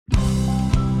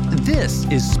This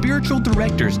is Spiritual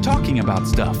Directors Talking About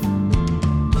Stuff,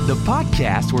 the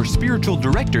podcast where spiritual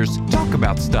directors talk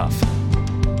about stuff.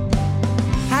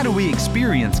 How do we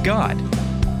experience God?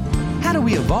 How do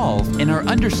we evolve in our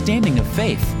understanding of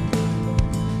faith?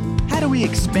 How do we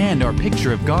expand our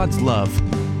picture of God's love?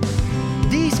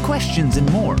 These questions and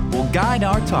more will guide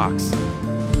our talks.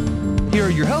 Here are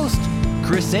your hosts,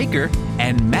 Chris Aker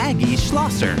and Maggie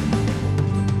Schlosser.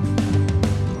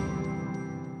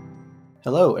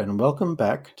 Hello, and welcome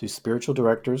back to Spiritual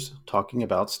Directors Talking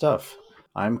About Stuff.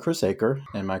 I'm Chris Aker,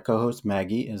 and my co-host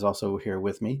Maggie is also here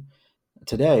with me.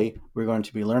 Today, we're going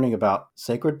to be learning about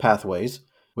sacred pathways,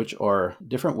 which are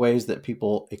different ways that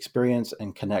people experience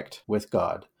and connect with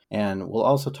God. And we'll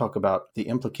also talk about the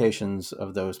implications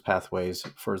of those pathways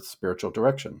for spiritual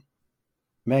direction.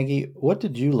 Maggie, what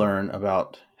did you learn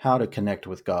about how to connect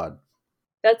with God?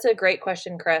 That's a great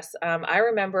question, Chris. I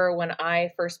remember when I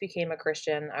first became a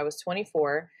Christian, I was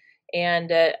 24,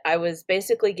 and I was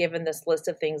basically given this list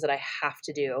of things that I have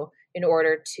to do in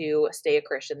order to stay a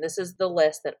Christian. This is the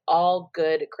list that all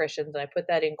good Christians, and I put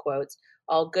that in quotes,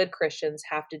 all good Christians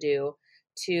have to do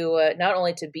to not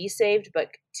only to be saved, but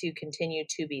to continue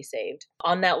to be saved.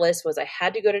 On that list was I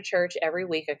had to go to church every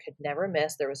week. I could never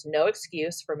miss. There was no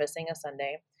excuse for missing a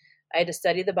Sunday. I had to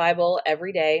study the Bible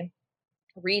every day,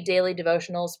 read daily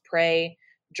devotionals, pray,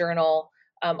 journal,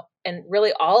 and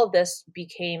really all of this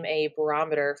became a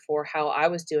barometer for how I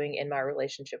was doing in my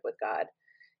relationship with God.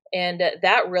 And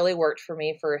that really worked for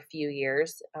me for a few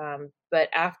years. But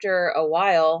after a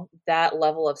while, that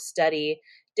level of study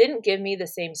didn't give me the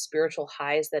same spiritual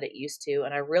highs that it used to.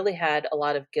 And I really had a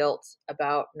lot of guilt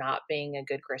about not being a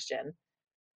good Christian.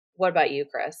 What about you,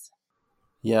 Chris?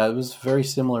 Yeah, it was very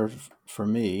similar for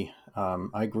me.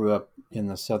 I grew up in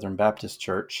the Southern Baptist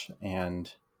Church, and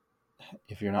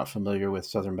if you're not familiar with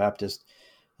Southern Baptist,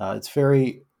 it's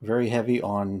very, very heavy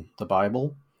on the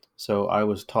Bible. So I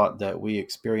was taught that we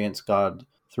experience God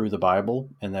through the Bible,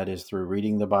 and that is through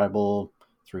reading the Bible,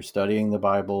 through studying the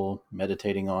Bible,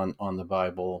 meditating on the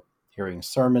Bible, hearing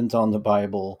sermons on the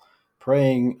Bible,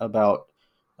 praying about,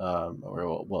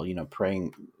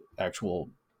 praying actual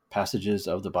passages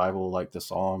of the Bible like the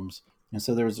Psalms. And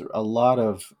so there's a lot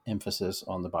of emphasis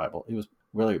on the Bible. It was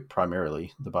really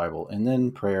primarily the Bible, and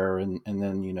then prayer, and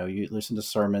then, you listen to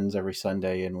sermons every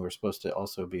Sunday, and we're supposed to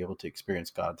also be able to experience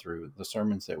God through the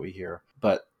sermons that we hear.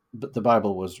 But the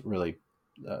Bible was really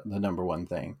the number one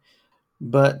thing.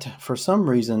 But for some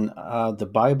reason, the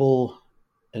Bible,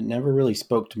 it never really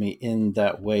spoke to me in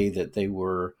that way that they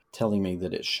were telling me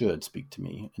that it should speak to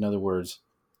me. In other words,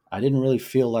 I didn't really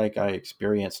feel like I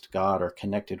experienced God or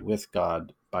connected with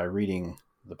God by reading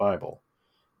the Bible.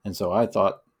 And so I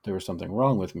thought there was something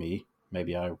wrong with me.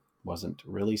 Maybe I wasn't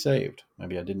really saved.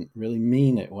 Maybe I didn't really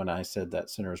mean it when I said that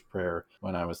sinner's prayer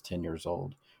when I was 10 years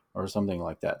old or something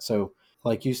like that. So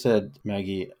like you said,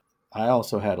 Maggie, I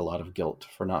also had a lot of guilt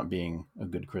for not being a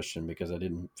good Christian because I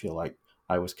didn't feel like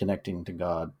I was connecting to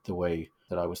God the way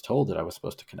that I was told that I was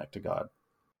supposed to connect to God.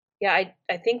 Yeah,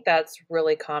 I think that's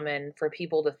really common for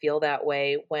people to feel that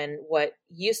way when what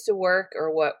used to work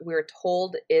or what we're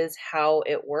told is how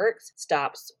it works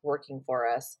stops working for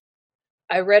us.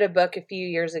 I read a book a few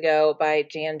years ago by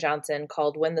Jan Johnson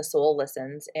called When the Soul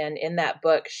Listens. And in that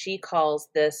book, she calls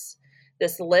this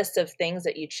list of things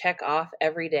that you check off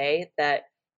every day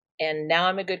and now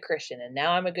I'm a good Christian, and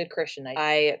now I'm a good Christian.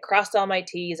 I crossed all my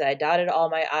T's, I dotted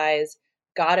all my I's,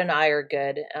 God and I are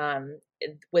good.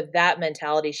 With that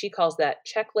mentality, she calls that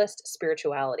checklist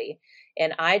spirituality.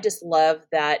 And I just love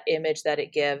that image that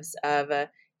it gives of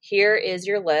here is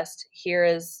your list. Here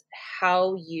is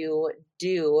how you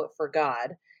do for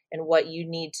God and what you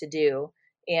need to do.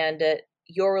 And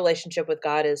your relationship with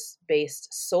God is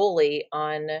based solely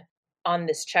on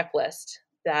this checklist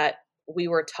that we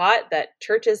were taught, that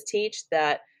churches teach,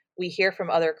 that we hear from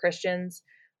other Christians.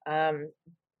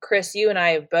 Chris, you and I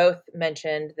have both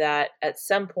mentioned that at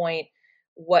some point,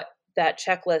 what that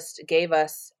checklist gave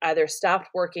us either stopped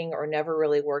working or never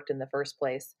really worked in the first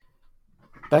place.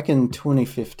 Back in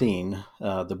 2015,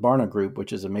 the Barna Group,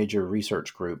 which is a major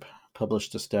research group,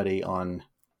 published a study on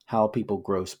how people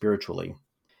grow spiritually.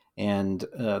 And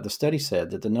the study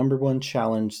said that the number one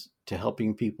challenge to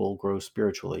helping people grow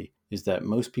spiritually is that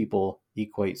most people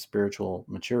equate spiritual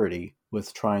maturity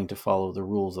with trying to follow the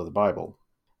rules of the Bible.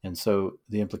 And so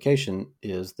the implication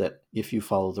is that if you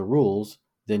follow the rules,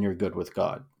 then you're good with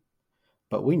God.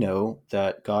 But we know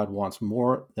that God wants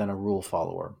more than a rule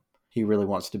follower. He really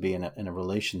wants to be in a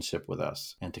relationship with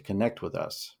us and to connect with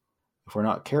us. If we're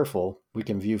not careful, we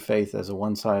can view faith as a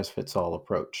one-size-fits-all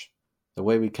approach. The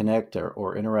way we connect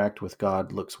or interact with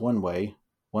God looks one way,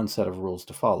 one set of rules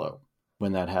to follow.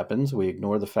 When that happens, we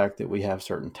ignore the fact that we have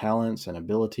certain talents and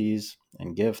abilities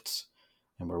and gifts,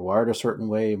 and we're wired a certain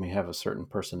way, and we have a certain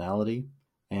personality,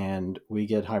 and we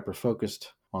get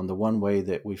hyper-focused on the one way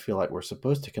that we feel like we're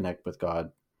supposed to connect with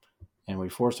God, and we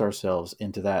force ourselves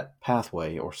into that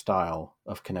pathway or style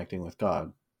of connecting with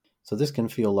God. So this can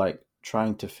feel like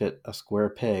trying to fit a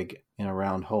square peg in a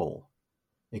round hole.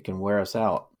 It can wear us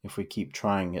out if we keep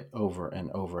trying it over and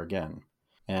over again.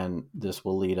 And this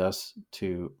will lead us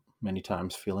to many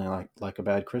times feeling like a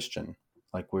bad Christian,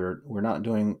 like we're not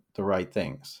doing the right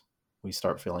things. We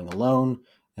start feeling alone,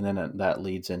 and then that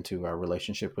leads into our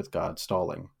relationship with God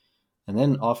stalling. And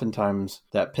then oftentimes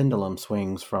that pendulum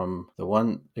swings from the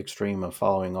one extreme of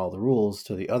following all the rules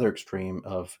to the other extreme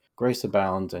of grace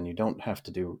abounds and you don't have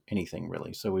to do anything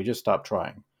really. So we just stop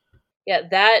trying. Yeah,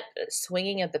 that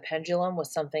swinging of the pendulum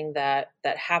was something that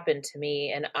happened to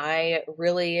me, and I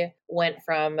really went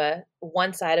from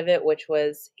one side of it, which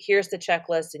was here's the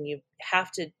checklist, and you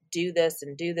have to do this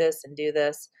and do this and do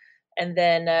this, and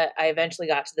then I eventually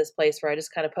got to this place where I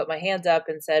just kind of put my hands up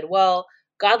and said, "Well,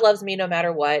 God loves me no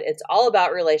matter what. It's all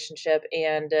about relationship,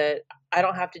 and I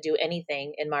don't have to do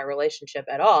anything in my relationship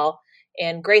at all."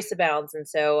 And grace abounds, and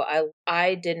so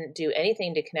I didn't do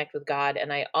anything to connect with God,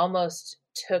 and I almost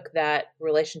took that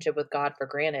relationship with God for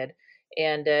granted,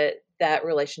 and that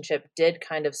relationship did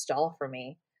kind of stall for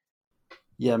me.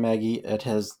 Yeah, Maggie, that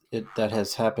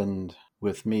has happened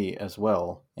with me as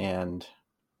well, and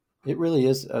it really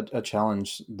is a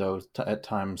challenge though at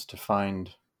times to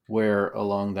find where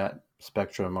along that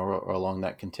spectrum or along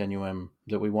that continuum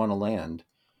that we want to land.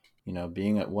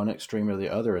 Being at one extreme or the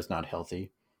other is not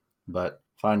healthy, but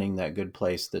finding that good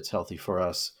place that's healthy for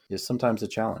us is sometimes a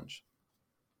challenge.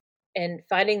 And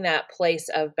finding that place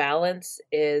of balance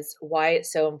is why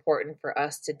it's so important for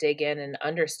us to dig in and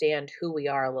understand who we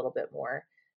are a little bit more.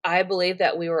 I believe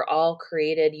that we were all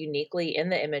created uniquely in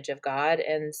the image of God.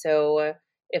 And so,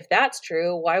 if that's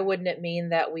true, why wouldn't it mean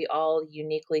that we all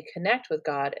uniquely connect with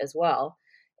God as well?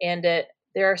 And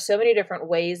there are so many different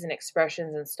ways and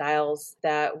expressions and styles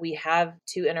that we have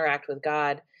to interact with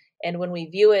God. And when we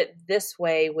view it this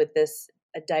way, with this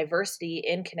a diversity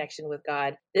in connection with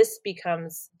God, this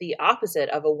becomes the opposite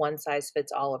of a one size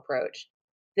fits all approach.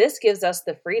 This gives us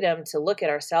the freedom to look at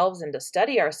ourselves and to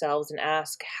study ourselves and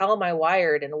ask, how am I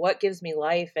wired and what gives me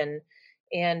life?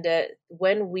 And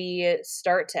when we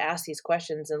start to ask these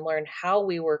questions and learn how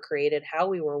we were created, how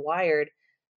we were wired,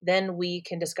 then we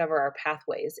can discover our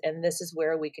pathways. And this is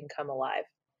where we can come alive.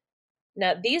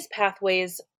 Now, these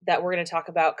pathways that we're going to talk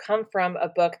about come from a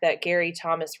book that Gary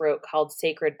Thomas wrote called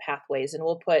Sacred Pathways, and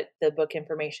we'll put the book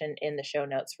information in the show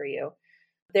notes for you.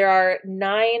 There are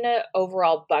 9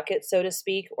 overall buckets, so to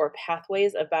speak, or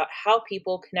pathways about how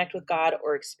people connect with God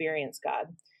or experience God.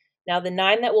 Now, the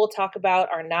 9 that we'll talk about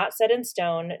are not set in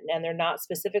stone, and they're not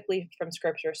specifically from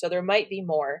Scripture, so there might be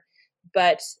more.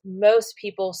 But most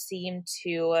people seem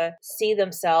to see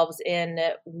themselves in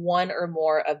one or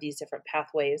more of these different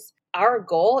pathways. Our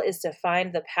goal is to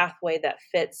find the pathway that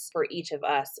fits for each of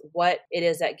us, what it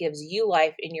is that gives you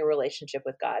life in your relationship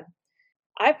with God.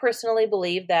 I personally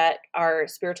believe that our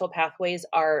spiritual pathways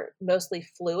are mostly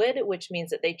fluid, which means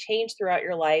that they change throughout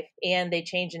your life and they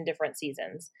change in different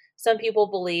seasons. Some people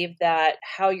believe that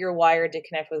how you're wired to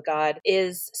connect with God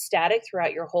is static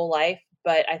throughout your whole life,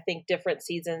 but I think different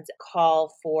seasons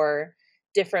call for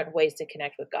different ways to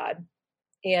connect with God.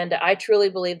 And I truly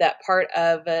believe that part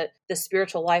of the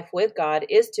spiritual life with God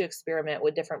is to experiment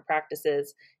with different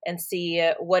practices and see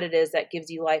what it is that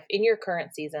gives you life in your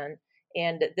current season.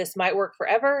 And this might work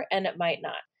forever and it might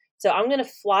not. So I'm going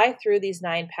to fly through these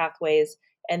 9 pathways.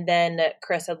 And then,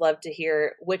 Chris, I'd love to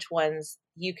hear which ones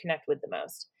you connect with the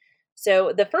most.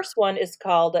 So the first one is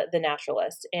called the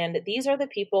naturalist. And these are the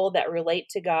people that relate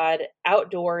to God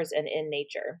outdoors and in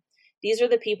nature. These are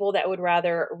the people that would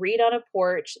rather read on a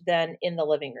porch than in the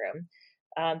living room.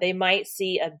 They might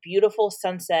see a beautiful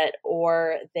sunset,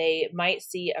 or they might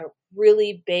see a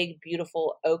really big,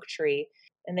 beautiful oak tree,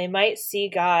 and they might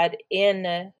see God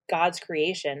in God's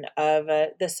creation of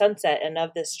the sunset and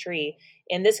of this tree.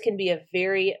 And this can be a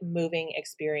very moving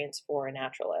experience for a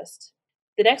naturalist.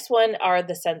 The next one are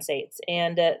the sensates,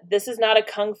 and this is not a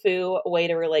kung fu way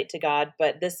to relate to God,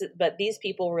 but these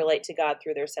people relate to God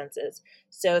through their senses.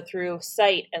 So through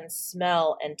sight and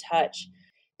smell and touch.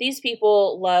 These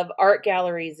people love art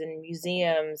galleries and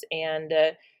museums, and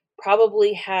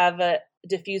probably have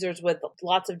diffusers with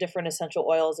lots of different essential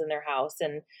oils in their house.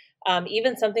 And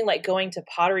even something like going to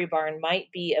Pottery Barn might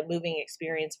be a moving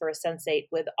experience for a sensate,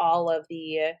 with all of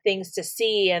the things to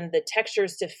see and the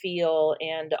textures to feel,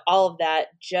 and all of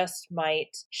that just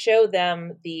might show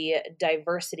them the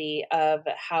diversity of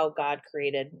how God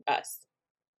created us.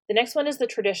 The next one is the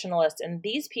traditionalist, and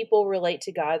these people relate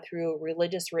to God through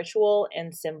religious ritual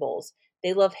and symbols.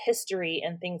 They love history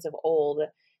and things of old.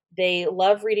 They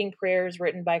love reading prayers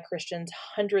written by Christians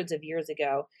hundreds of years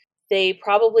ago. They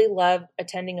probably love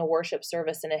attending a worship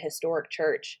service in a historic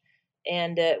church.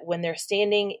 And when they're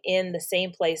standing in the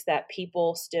same place that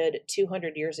people stood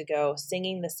 200 years ago,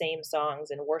 singing the same songs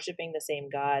and worshiping the same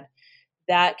God,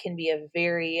 that can be a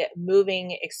very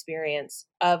moving experience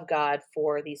of God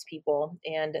for these people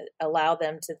and allow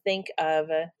them to think of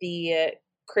the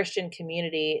Christian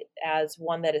community as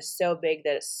one that is so big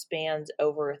that it spans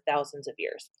over thousands of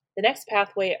years. The next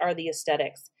pathway are the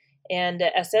ascetics, and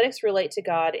ascetics relate to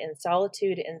God in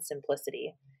solitude and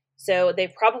simplicity. So they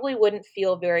probably wouldn't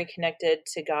feel very connected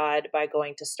to God by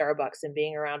going to Starbucks and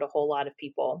being around a whole lot of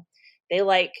people. They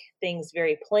like things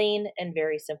very plain and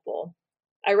very simple.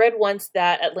 I read once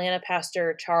that Atlanta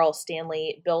pastor Charles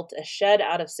Stanley built a shed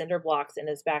out of cinder blocks in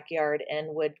his backyard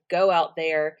and would go out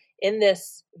there in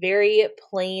this very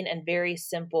plain and very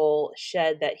simple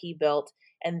shed that he built,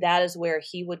 and that is where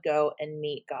he would go and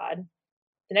meet God.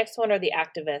 The next one are the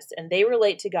activists, and they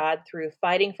relate to God through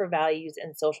fighting for values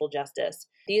and social justice.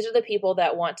 These are the people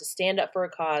that want to stand up for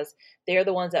a cause. They are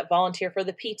the ones that volunteer for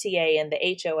the PTA and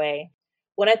the HOA.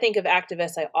 When I think of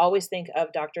activists, I always think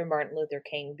of Dr. Martin Luther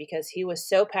King because he was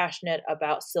so passionate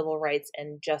about civil rights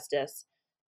and justice.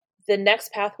 The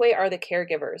next pathway are the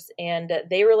caregivers, and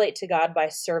they relate to God by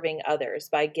serving others,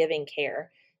 by giving care.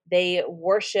 They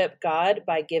worship God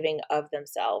by giving of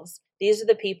themselves. These are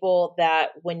the people that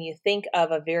when you think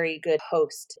of a very good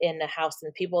host in the house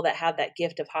and people that have that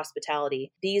gift of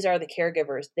hospitality, these are the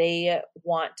caregivers. They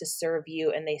want to serve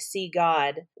you and they see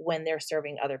God when they're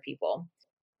serving other people.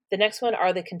 The next one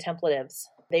are the contemplatives.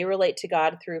 They relate to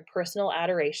God through personal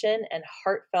adoration and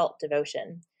heartfelt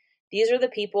devotion. These are the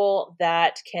people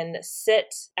that can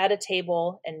sit at a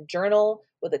table and journal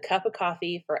with a cup of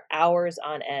coffee for hours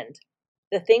on end.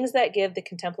 The things that give the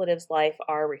contemplatives life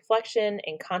are reflection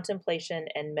and contemplation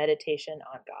and meditation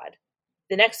on God.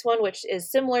 The next one, which is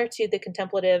similar to the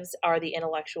contemplatives, are the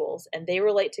intellectuals, and they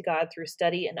relate to God through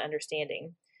study and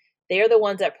understanding. They are the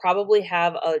ones that probably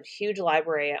have a huge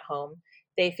library at home.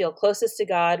 They feel closest to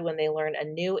God when they learn a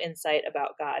new insight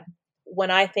about God.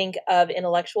 When I think of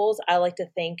intellectuals, I like to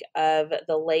think of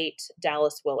the late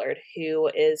Dallas Willard, who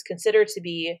is considered to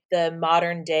be the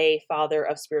modern day father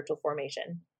of spiritual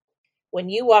formation. When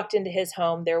you walked into his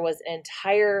home, there was an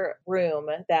entire room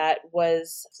that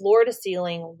was floor to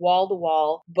ceiling, wall to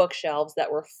wall bookshelves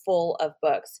that were full of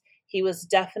books. He was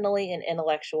definitely an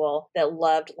intellectual that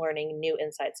loved learning new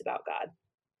insights about God.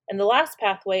 And the last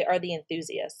pathway are the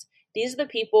enthusiasts. These are the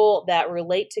people that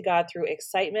relate to God through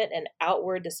excitement and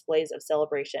outward displays of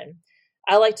celebration.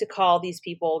 I like to call these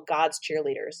people God's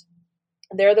cheerleaders.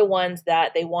 They're the ones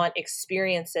that they want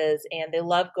experiences and they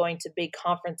love going to big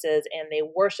conferences and they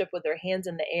worship with their hands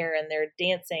in the air and they're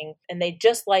dancing and they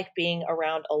just like being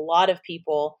around a lot of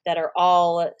people that are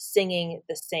all singing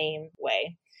the same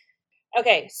way.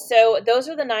 Okay, so those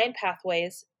are the 9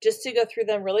 pathways. Just to go through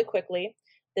them really quickly.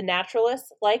 The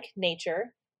naturalists like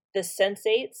nature. The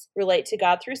sensates relate to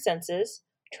God through senses.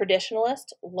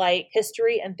 Traditionalists like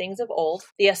history and things of old.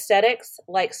 The ascetics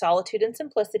like solitude and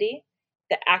simplicity.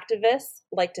 The activists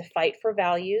like to fight for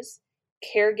values.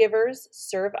 Caregivers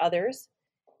serve others.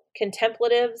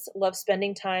 Contemplatives love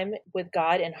spending time with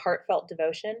God in heartfelt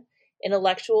devotion.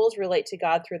 Intellectuals relate to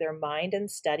God through their mind and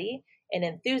study. And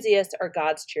enthusiasts are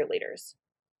God's cheerleaders.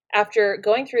 After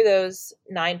going through those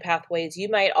 9 pathways, you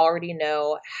might already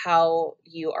know how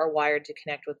you are wired to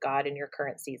connect with God in your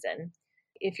current season.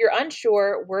 If you're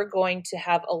unsure, we're going to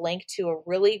have a link to a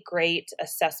really great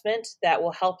assessment that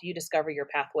will help you discover your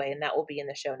pathway, and that will be in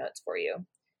the show notes for you.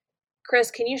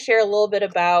 Chris, can you share a little bit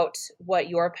about what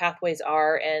your pathways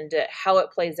are and how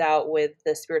it plays out with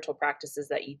the spiritual practices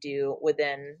that you do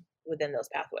within those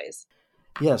pathways?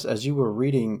 Yes, as you were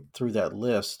reading through that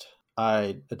list,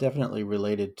 I definitely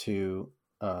related to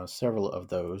several of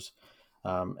those.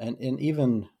 And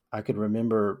even I could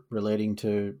remember relating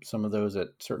to some of those at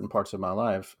certain parts of my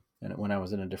life and when I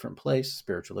was in a different place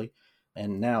spiritually.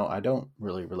 And now I don't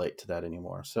really relate to that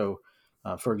anymore. So,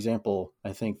 for example,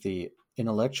 I think the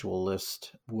intellectual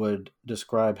list would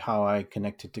describe how I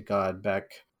connected to God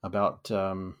back about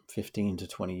 15 to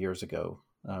 20 years ago,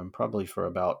 probably for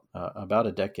about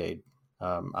a decade.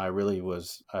 I really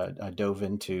I dove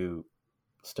into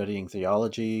studying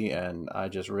theology, and I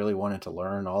just really wanted to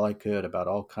learn all I could about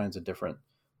all kinds of different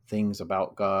things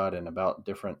about God and about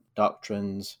different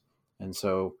doctrines. And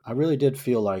so I really did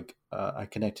feel like I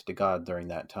connected to God during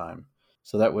that time.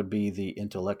 So that would be the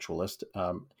intellectualist.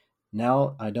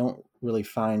 Now I don't really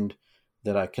find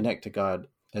that I connect to God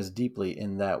as deeply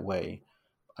in that way.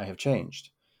 I have changed.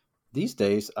 These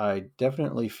days, I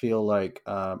definitely feel like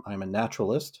I'm a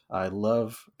naturalist. I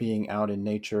love being out in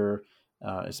nature,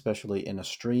 especially in a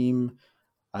stream.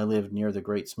 I live near the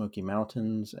Great Smoky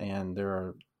Mountains, and there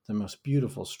are the most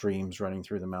beautiful streams running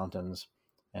through the mountains.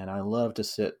 And I love to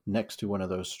sit next to one of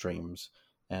those streams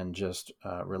and just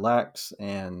relax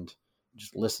and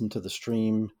just listen to the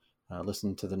stream,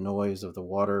 listen to the noise of the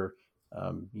water,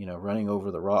 running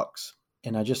over the rocks.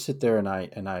 And I just sit there and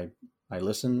I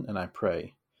listen and I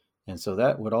pray. And so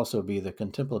that would also be the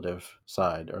contemplative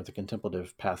side, or the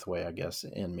contemplative pathway, I guess,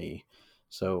 in me.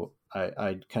 So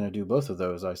I kind of do both of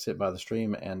those. I sit by the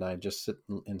stream and I just sit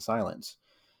in silence.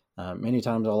 Many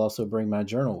times I'll also bring my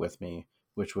journal with me,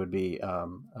 which would be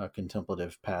a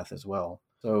contemplative path as well.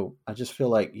 So I just feel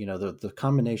like, the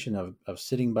combination of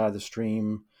sitting by the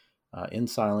stream in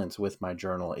silence with my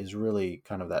journal is really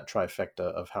kind of that trifecta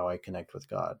of how I connect with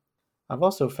God. I've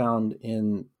also found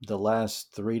in the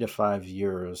last 3 to 5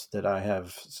 years that I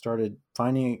have started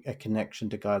finding a connection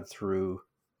to God through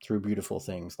beautiful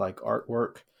things like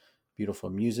artwork, beautiful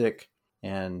music,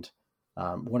 and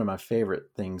one of my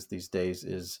favorite things these days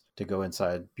is to go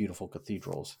inside beautiful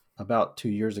cathedrals. About 2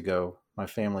 years ago, my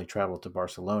family traveled to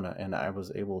Barcelona, and I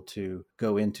was able to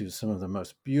go into some of the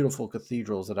most beautiful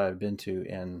cathedrals that I've been to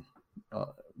in,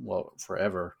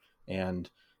 forever. And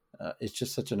it's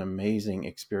just such an amazing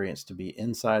experience to be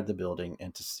inside the building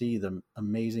and to see the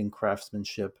amazing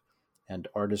craftsmanship and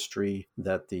artistry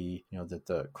that the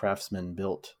craftsmen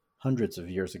built hundreds of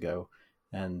years ago.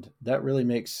 And that really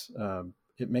makes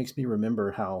me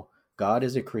remember how God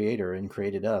is a creator and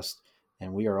created us,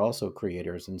 and we are also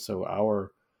creators. And so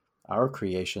our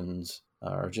creations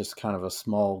are just kind of a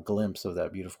small glimpse of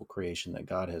that beautiful creation that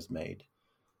God has made.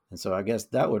 And so I guess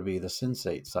that would be the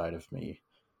sensate side of me,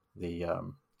 the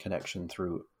connection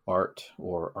through art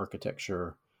or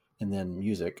architecture. And then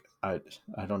music. I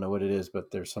don't know what it is, but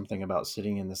there's something about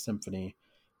sitting in the symphony,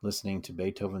 listening to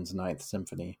Beethoven's Ninth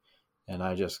Symphony, and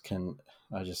I just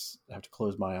have to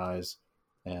close my eyes,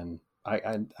 and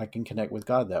I can connect with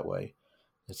God that way.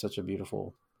 It's such a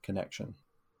beautiful connection.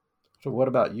 So what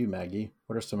about you, Maggie?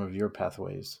 What are some of your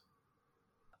pathways?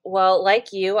 Well,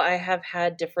 like you, I have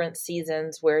had different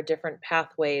seasons where different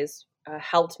pathways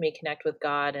helped me connect with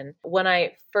God. And when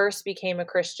I first became a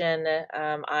Christian,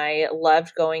 I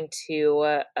loved going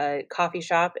to a coffee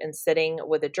shop and sitting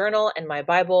with a journal and my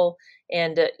Bible,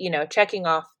 and checking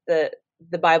off the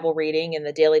Bible reading and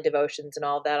the daily devotions and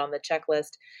all of that on the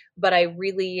checklist. But I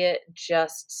really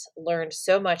just learned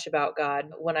so much about God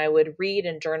when I would read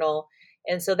and journal.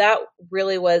 And so that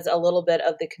really was a little bit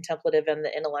of the contemplative and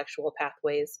the intellectual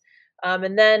pathways.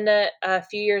 And then a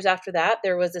few years after that,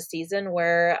 there was a season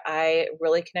where I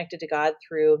really connected to God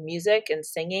through music and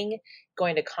singing,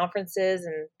 going to conferences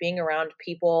and being around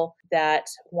people that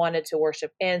wanted to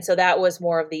worship. And so that was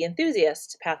more of the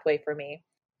enthusiast pathway for me.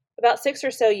 About 6 or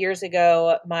so years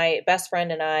ago, my best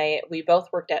friend and I, we both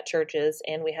worked at churches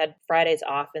and we had Fridays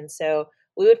off. And so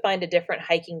we would find a different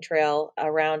hiking trail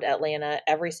around Atlanta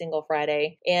every single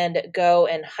Friday and go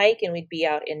and hike, and we'd be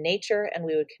out in nature and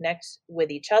we would connect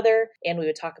with each other and we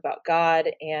would talk about God.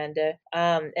 And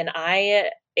I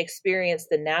experienced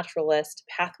the naturalist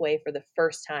pathway for the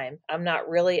first time. I'm not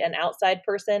really an outside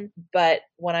person, but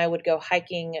when I would go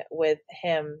hiking with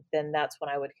him, then that's when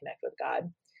I would connect with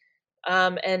God.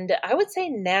 And I would say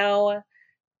now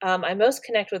I most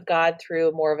connect with God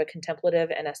through more of a contemplative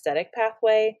and aesthetic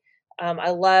pathway.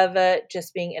 I love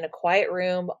just being in a quiet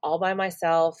room all by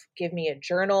myself. Give me a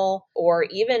journal, or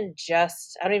even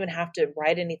just, I don't even have to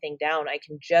write anything down. I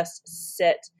can just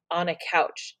sit on a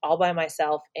couch all by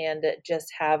myself and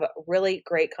just have really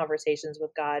great conversations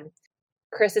with God.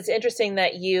 Chris, it's interesting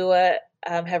that you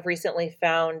have recently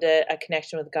found a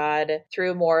connection with God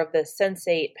through more of the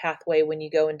sensate pathway when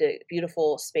you go into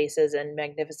beautiful spaces and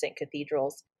magnificent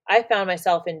cathedrals. I found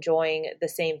myself enjoying the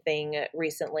same thing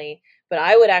recently, but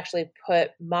I would actually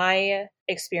put my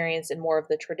experience in more of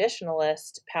the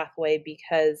traditionalist pathway,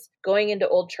 because going into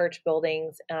old church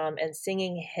buildings and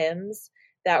singing hymns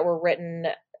that were written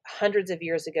hundreds of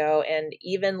years ago, and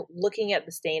even looking at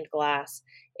the stained glass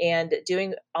and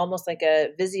doing almost like a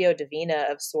Visio Divina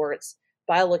of sorts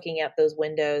by looking at those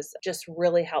windows just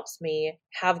really helps me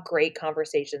have great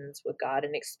conversations with God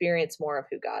and experience more of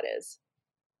who God is.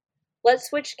 Let's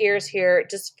switch gears here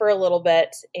just for a little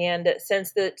bit. And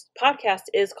since the podcast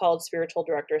is called Spiritual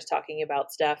Directors Talking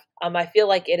About Stuff, I feel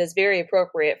like it is very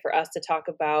appropriate for us to talk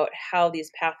about how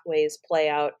these pathways play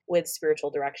out with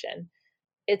spiritual direction.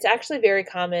 It's actually very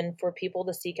common for people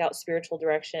to seek out spiritual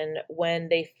direction when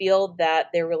they feel that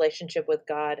their relationship with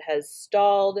God has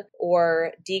stalled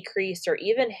or decreased or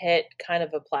even hit kind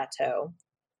of a plateau.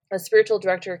 A spiritual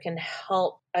director can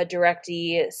help a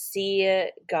directee see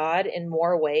God in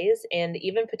more ways and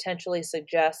even potentially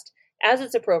suggest, as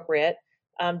it's appropriate,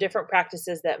 different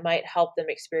practices that might help them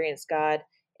experience God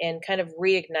and kind of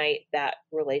reignite that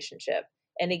relationship.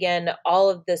 And again, all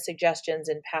of the suggestions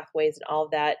and pathways and all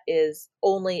of that is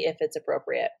only if it's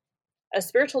appropriate. A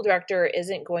spiritual director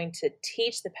isn't going to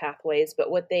teach the pathways, but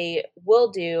what they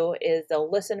will do is they'll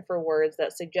listen for words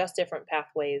that suggest different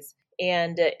pathways.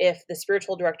 And if the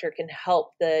spiritual director can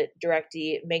help the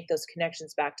directee make those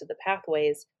connections back to the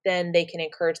pathways, then they can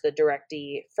encourage the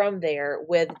directee from there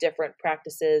with different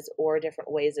practices or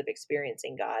different ways of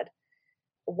experiencing God.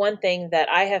 One thing that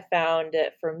I have found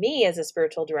for me as a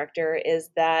spiritual director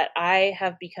is that I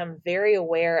have become very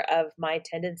aware of my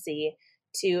tendency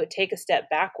to take a step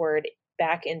backward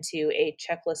back into a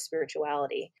checklist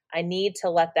spirituality. I need to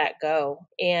let that go.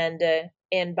 And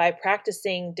by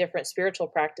practicing different spiritual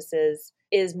practices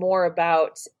is more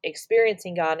about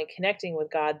experiencing God and connecting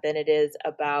with God than it is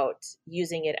about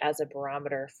using it as a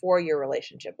barometer for your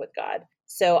relationship with God.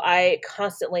 So I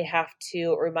constantly have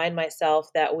to remind myself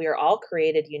that we are all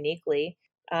created uniquely,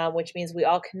 which means we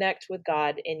all connect with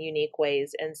God in unique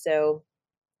ways. And so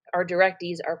our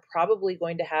directees are probably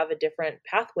going to have a different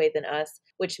pathway than us,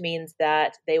 which means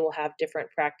that they will have different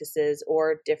practices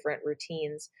or different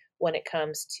routines when it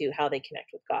comes to how they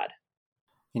connect with God.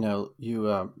 You know,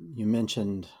 you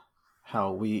mentioned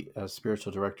how we as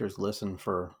spiritual directors listen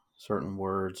for certain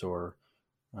words, or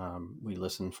we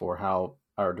listen for how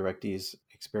our directees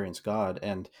experience God.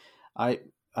 And I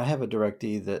have a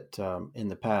directee that in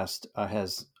the past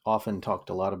has often talked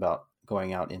a lot about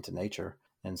going out into nature,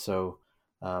 and so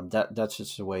that's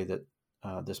just the way that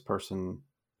this person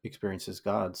experiences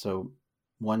God. So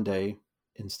one day,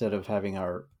 instead of having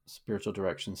our spiritual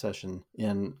direction session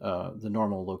in the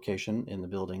normal location in the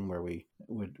building where we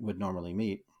would normally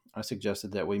meet, I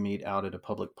suggested that we meet out at a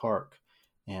public park.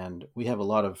 And we have a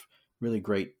lot of really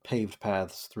great paved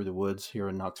paths through the woods here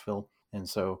in Knoxville. And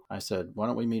so I said, why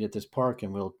don't we meet at this park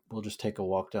and we'll just take a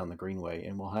walk down the greenway,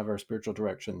 and we'll have our spiritual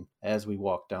direction as we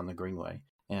walk down the greenway.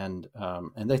 And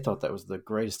they thought that was the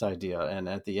greatest idea. And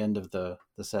at the end of the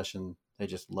session, they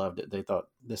just loved it. They thought,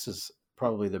 this is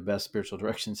probably the best spiritual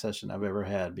direction session I've ever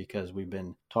had, because we've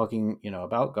been talking,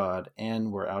 about God,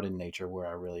 and we're out in nature where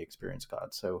I really experience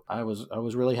God. So I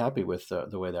was really happy with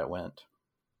the way that went.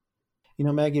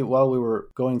 Maggie, while we were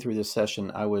going through this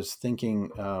session, I was thinking,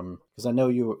 because I know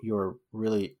you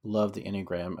really love the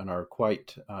Enneagram and are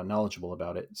quite knowledgeable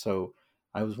about it. So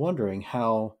I was wondering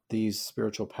how these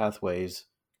spiritual pathways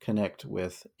connect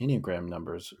with Enneagram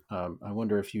numbers. I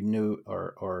wonder if you knew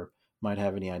or might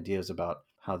have any ideas about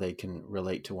how they can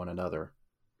relate to one another.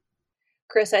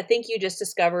 Chris, I think you just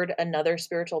discovered another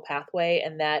spiritual pathway,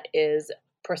 and that is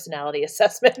personality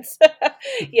assessments.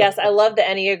 Yes, I love the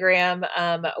Enneagram.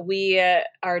 We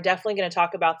are definitely going to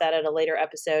talk about that at a later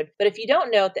episode. But if you don't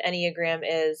know what the Enneagram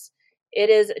is, it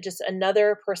is just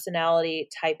another personality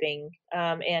typing,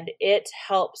 and it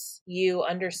helps you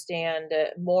understand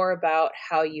more about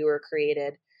how you were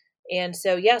created. And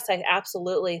so, yes, I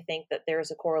absolutely think that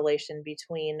there's a correlation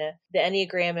between the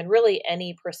Enneagram and really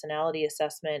any personality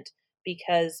assessment,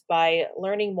 because by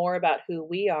learning more about who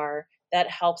we are, that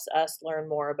helps us learn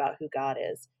more about who God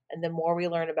is. And the more we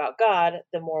learn about God,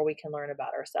 the more we can learn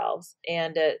about ourselves.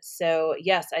 And so,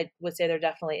 yes, I would say there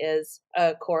definitely is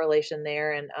a correlation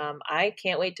there. And I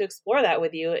can't wait to explore that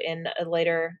with you in a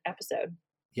later episode.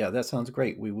 Yeah, that sounds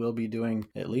great. We will be doing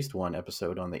at least one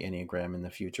episode on the Enneagram in the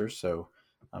future, so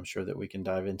I'm sure that we can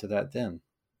dive into that then.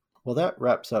 Well, that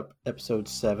wraps up episode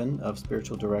 7 of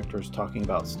Spiritual Directors Talking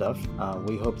About Stuff.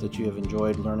 We hope that you have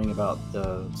enjoyed learning about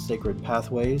the sacred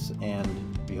pathways, and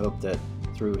we hope that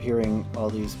through hearing all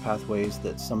these pathways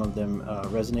that some of them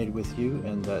resonated with you,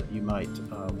 and that you might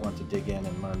want to dig in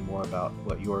and learn more about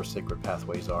what your sacred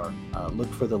pathways are.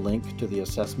 Look for the link to the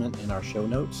assessment in our show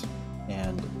notes,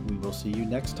 and we will see you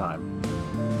next time.